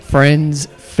Friends,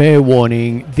 fair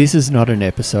warning, this is not an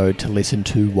episode to listen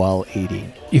to while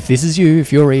eating. If this is you,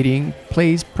 if you're eating,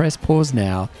 please press pause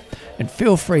now and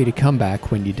feel free to come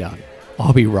back when you're done.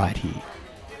 I'll be right here.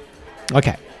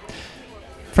 Okay.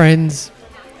 Friends,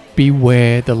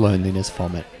 beware the loneliness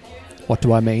vomit. What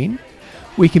do I mean?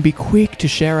 We can be quick to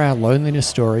share our loneliness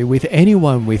story with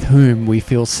anyone with whom we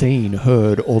feel seen,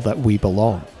 heard, or that we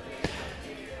belong.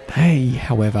 They,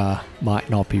 however, might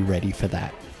not be ready for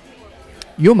that.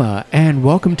 Yuma, and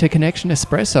welcome to Connection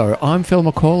Espresso. I'm Phil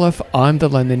McAuliffe, I'm the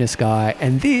loneliness guy,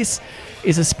 and this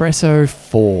is Espresso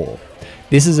 4.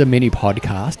 This is a mini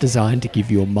podcast designed to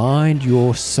give your mind,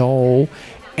 your soul,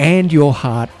 and your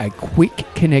heart a quick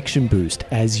connection boost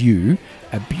as you,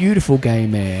 a beautiful gay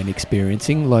man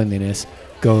experiencing loneliness,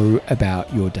 go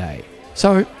about your day.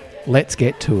 So, let's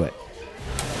get to it.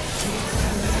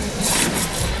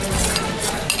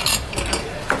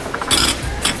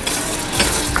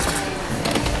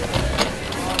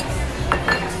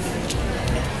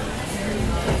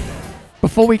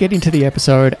 Before we get into the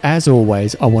episode, as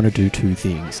always, I want to do two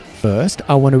things. First,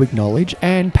 I want to acknowledge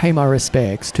and pay my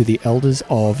respects to the elders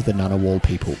of the Ngunnawal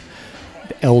people,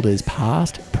 the elders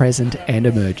past, present, and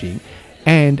emerging,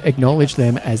 and acknowledge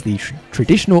them as the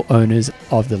traditional owners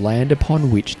of the land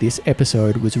upon which this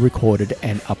episode was recorded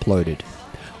and uploaded.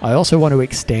 I also want to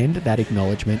extend that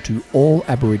acknowledgement to all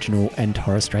Aboriginal and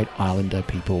Torres Strait Islander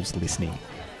peoples listening.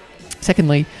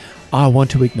 Secondly, I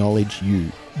want to acknowledge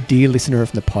you, dear listener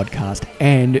of the podcast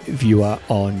and viewer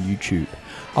on YouTube.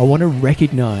 I want to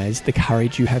recognize the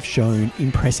courage you have shown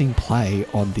in pressing play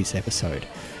on this episode,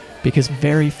 because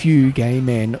very few gay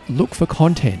men look for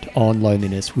content on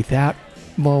loneliness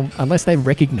unless they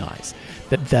recognize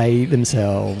that they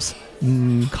themselves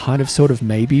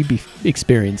maybe be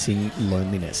experiencing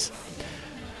loneliness.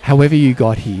 However you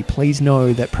got here, please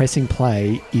know that pressing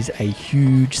play is a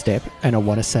huge step, and I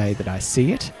want to say that I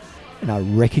see it, and I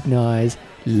recognize,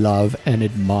 love, and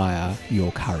admire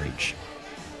your courage.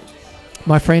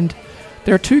 My friend,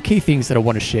 there are two key things that I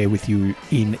want to share with you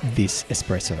in this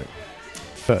espresso.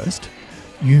 First,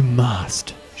 you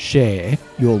must share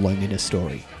your loneliness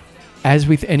story. As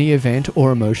with any event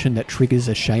or emotion that triggers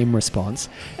a shame response,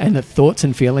 and the thoughts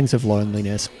and feelings of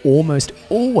loneliness almost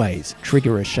always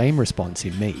trigger a shame response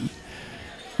in me,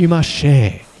 you must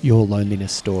share your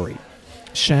loneliness story.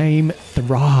 Shame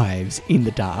thrives in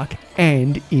the dark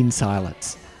and in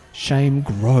silence. Shame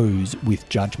grows with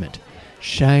judgment.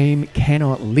 Shame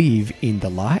cannot live in the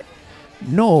light,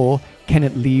 nor can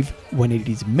it live when it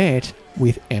is met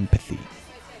with empathy.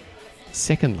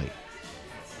 Secondly,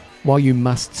 while you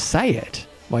must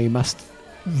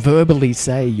verbally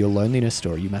say your loneliness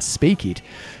story, you must speak it,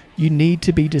 you need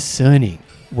to be discerning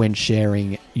when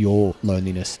sharing your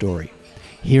loneliness story.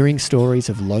 Hearing stories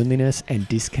of loneliness and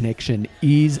disconnection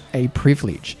is a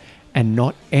privilege, and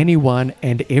not anyone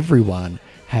and everyone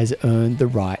has earned the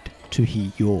right to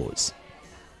hear yours.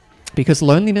 Because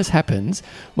loneliness happens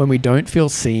when we don't feel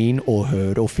seen or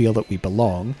heard or feel that we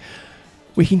belong.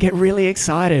 We can get really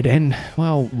excited and,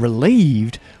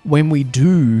 relieved when we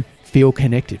do feel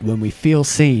connected, when we feel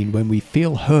seen, when we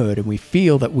feel heard, and we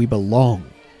feel that we belong.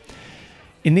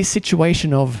 In this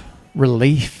situation of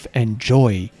relief and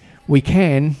joy, we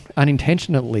can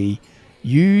unintentionally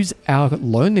use our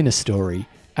loneliness story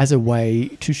as a way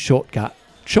to shortcut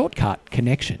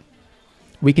connection.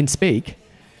 We can speak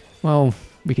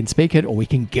it, or we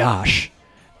can gush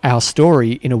our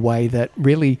story in a way that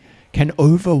really can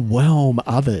overwhelm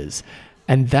others,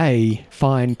 and they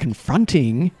find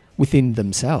confronting within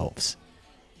themselves.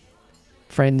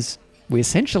 Friends, we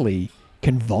essentially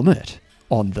can vomit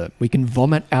on them. We can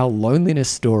vomit our loneliness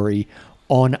story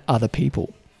on other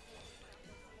people.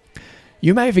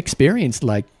 You may have experienced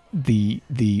the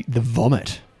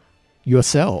vomit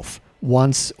yourself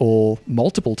once or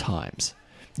multiple times.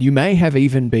 You may have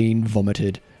even been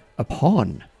vomited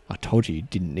upon. I told you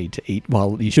didn't need to eat.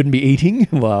 You shouldn't be eating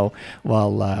while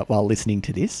listening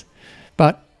to this.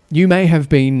 But you may have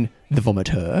been the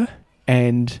vomiteur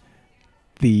and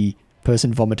the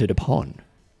person vomited upon.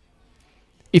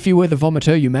 If you were the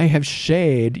vomiteur, you may have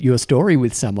shared your story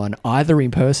with someone either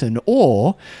in person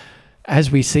or,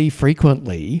 as we see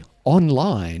frequently,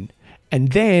 online,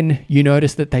 and then you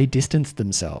notice that they distanced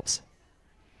themselves.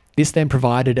 This then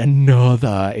provided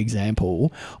another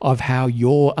example of how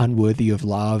you're unworthy of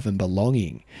love and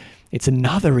belonging. It's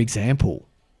another example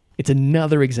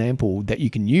that you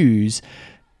can use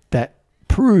that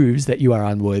proves that you are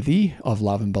unworthy of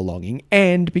love and belonging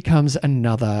and becomes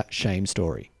another shame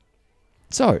story.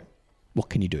 So, what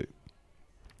can you do?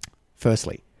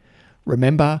 Firstly,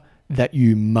 remember that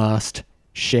you must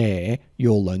share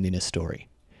your loneliness story.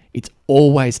 It's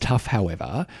always tough,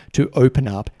 however, to open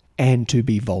up and to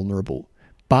be vulnerable.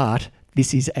 But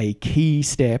this is a key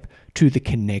step to the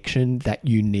connection that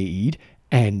you need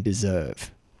and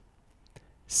deserve.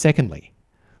 Secondly,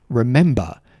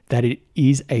 remember that it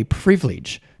is a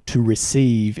privilege to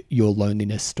receive your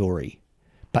loneliness story,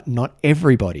 but not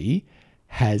everybody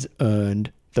has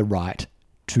earned the right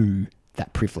to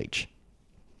that privilege.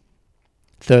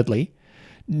 Thirdly,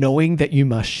 knowing that you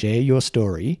must share your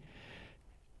story,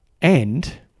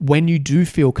 and when you do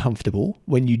feel comfortable,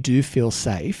 when you do feel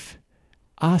safe,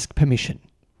 ask permission,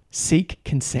 seek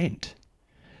consent.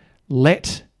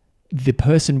 Let the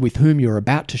person with whom you're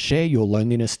about to share your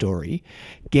loneliness story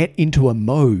get into a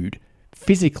mode,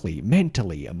 physically,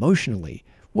 mentally, emotionally,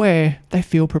 where they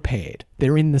feel prepared.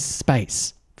 They're in the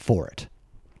space for it.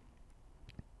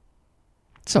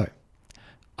 So,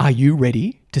 are you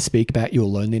ready to speak about your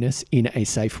loneliness in a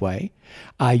safe way?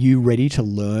 Are you ready to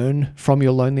learn from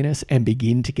your loneliness and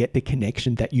begin to get the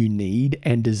connection that you need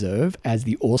and deserve as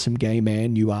the awesome gay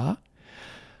man you are?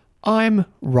 I'm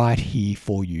right here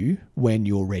for you when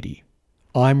you're ready.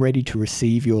 I'm ready to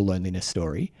receive your loneliness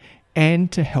story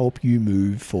and to help you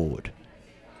move forward.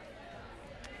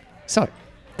 So,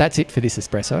 that's it for this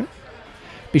Espresso.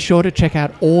 Be sure to check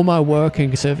out all my work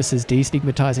and services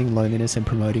destigmatizing loneliness and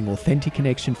promoting authentic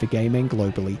connection for gay men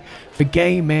globally, for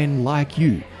gay men like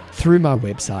you, through my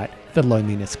website,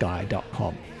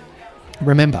 thelonelinessguy.com.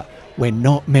 Remember, we're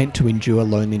not meant to endure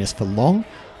loneliness for long,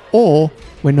 or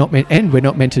we're not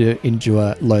meant to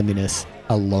endure loneliness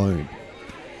alone.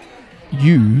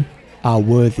 You are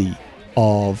worthy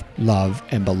of love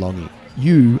and belonging.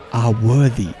 You are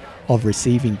worthy of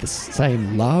receiving the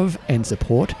same love and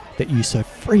support that you so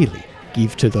freely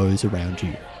give to those around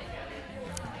you.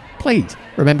 Please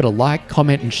remember to like,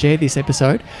 comment, and share this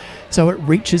episode so it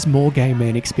reaches more gay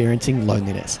men experiencing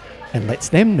loneliness and lets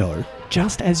them know,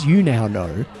 just as you now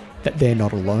know, that they're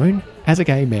not alone as a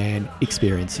gay man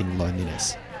experiencing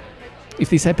loneliness. If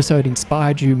this episode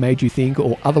inspired you, made you think,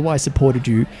 or otherwise supported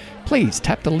you, please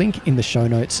tap the link in the show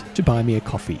notes to buy me a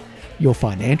coffee. Your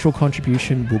financial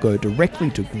contribution will go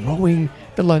directly to growing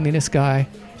The Loneliness Guy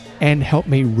and help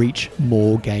me reach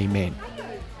more gay men.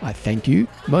 I thank you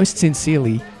most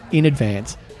sincerely in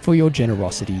advance for your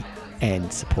generosity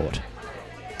and support.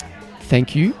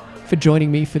 Thank you for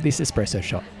joining me for this Espresso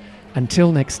shot.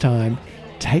 Until next time,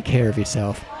 take care of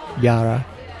yourself, Yara,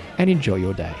 and enjoy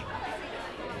your day.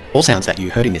 All sounds that you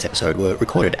heard in this episode were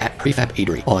recorded at Prefab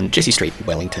Eatery on Jessie Street,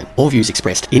 Wellington. All views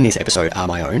expressed in this episode are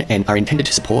my own and are intended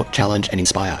to support, challenge, and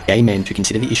inspire gay men to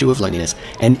consider the issue of loneliness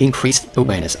and increase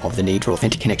awareness of the need for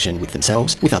authentic connection with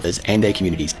themselves, with others, and their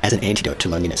communities as an antidote to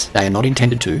loneliness. They are not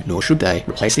intended to, nor should they,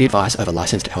 replace the advice of a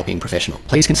licensed helping professional.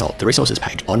 Please consult the resources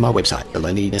page on my website,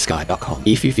 thelonelinessguy.com,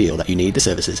 if you feel that you need the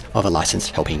services of a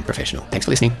licensed helping professional. Thanks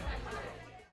for listening.